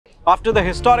After the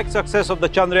historic success of the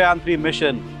Chandrayan 3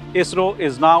 mission, ISRO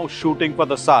is now shooting for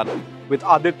the Sun with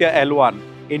Aditya L1,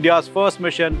 India's first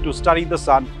mission to study the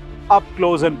Sun up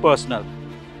close and personal.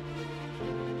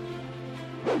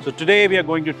 So today we are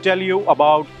going to tell you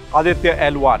about Aditya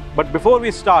L1. But before we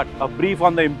start, a brief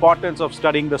on the importance of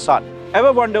studying the Sun.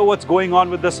 Ever wonder what's going on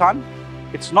with the Sun?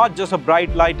 It's not just a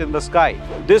bright light in the sky.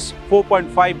 This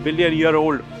 4.5 billion year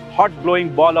old hot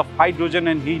glowing ball of hydrogen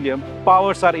and helium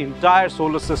powers our entire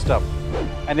solar system.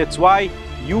 And it's why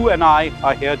you and I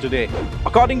are here today.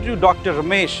 According to Dr.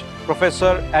 Ramesh,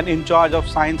 professor and in charge of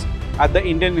science at the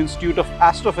Indian Institute of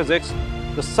Astrophysics,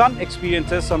 the Sun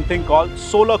experiences something called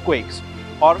solar quakes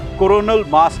or coronal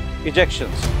mass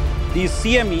ejections. These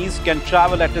CMEs can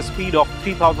travel at a speed of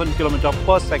 3000 km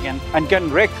per second and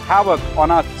can wreak havoc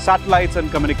on our satellites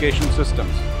and communication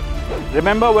systems.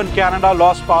 Remember when Canada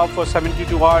lost power for 72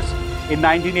 hours in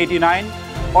 1989?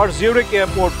 Or Zurich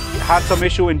Airport had some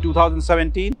issue in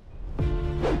 2017?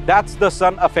 That's the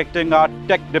Sun affecting our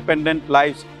tech-dependent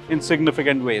lives in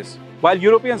significant ways. While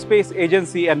European Space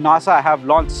Agency and NASA have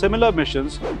launched similar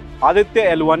missions, Aditya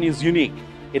L1 is unique.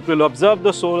 It will observe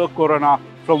the solar corona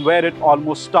from where it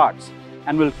almost starts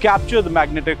and will capture the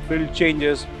magnetic field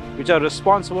changes which are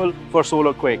responsible for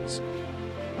solar quakes.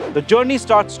 The journey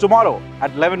starts tomorrow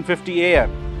at 11:50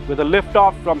 a.m. with a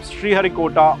liftoff from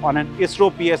Sriharikota on an ISRO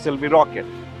PSLV rocket.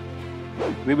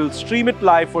 We will stream it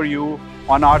live for you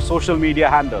on our social media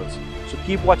handles, so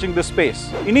keep watching this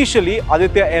space. Initially,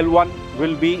 Aditya L1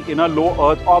 will be in a low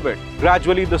Earth orbit.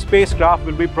 Gradually, the spacecraft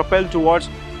will be propelled towards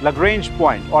Lagrange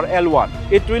point or L1.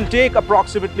 It will take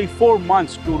approximately 4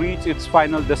 months to reach its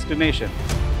final destination.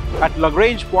 At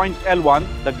Lagrange point L1,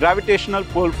 the gravitational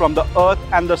pull from the Earth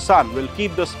and the Sun will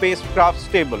keep the spacecraft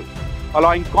stable,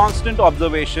 allowing constant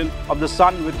observation of the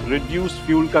Sun with reduced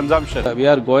fuel consumption. We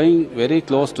are going very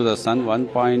close to the Sun,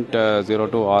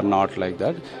 1.02 or not like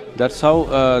that. That's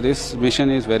how this mission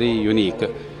is very unique.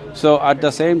 So at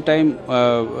the same time,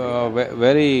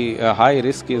 very high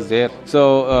risk is there.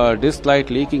 So disk light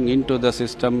leaking into the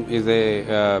system is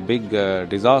a big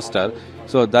disaster.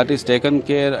 So that is taken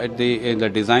care at in the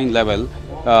design level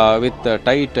with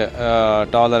tight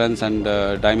tolerance and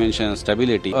dimension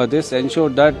stability. This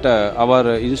ensured that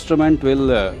our instrument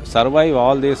will survive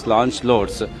all these launch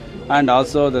loads and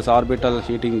also this orbital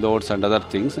heating loads and other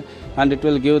things, and it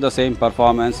will give the same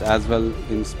performance as well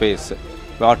in space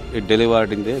what it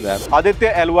delivered in the lab.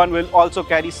 Aditya L1 will also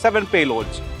carry 7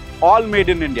 payloads, all made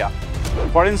in India.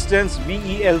 For instance,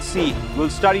 VELC will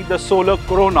study the solar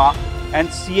corona and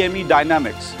CME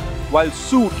dynamics, while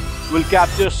SOOT will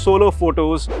capture solar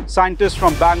photos. Scientists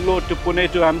from Bangalore to Pune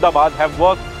to Ahmedabad have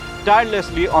worked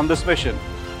tirelessly on this mission.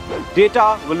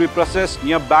 Data will be processed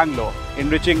near Bangalore,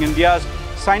 enriching India's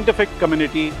scientific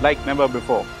community like never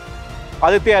before.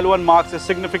 Aditya L1 marks a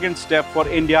significant step for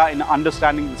India in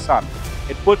understanding the Sun.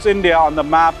 It puts India on the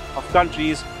map of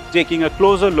countries taking a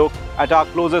closer look at our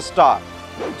closest star.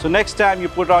 So next time you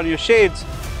put on your shades,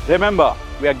 remember,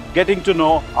 we are getting to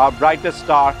know our brightest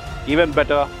star even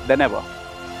better than ever.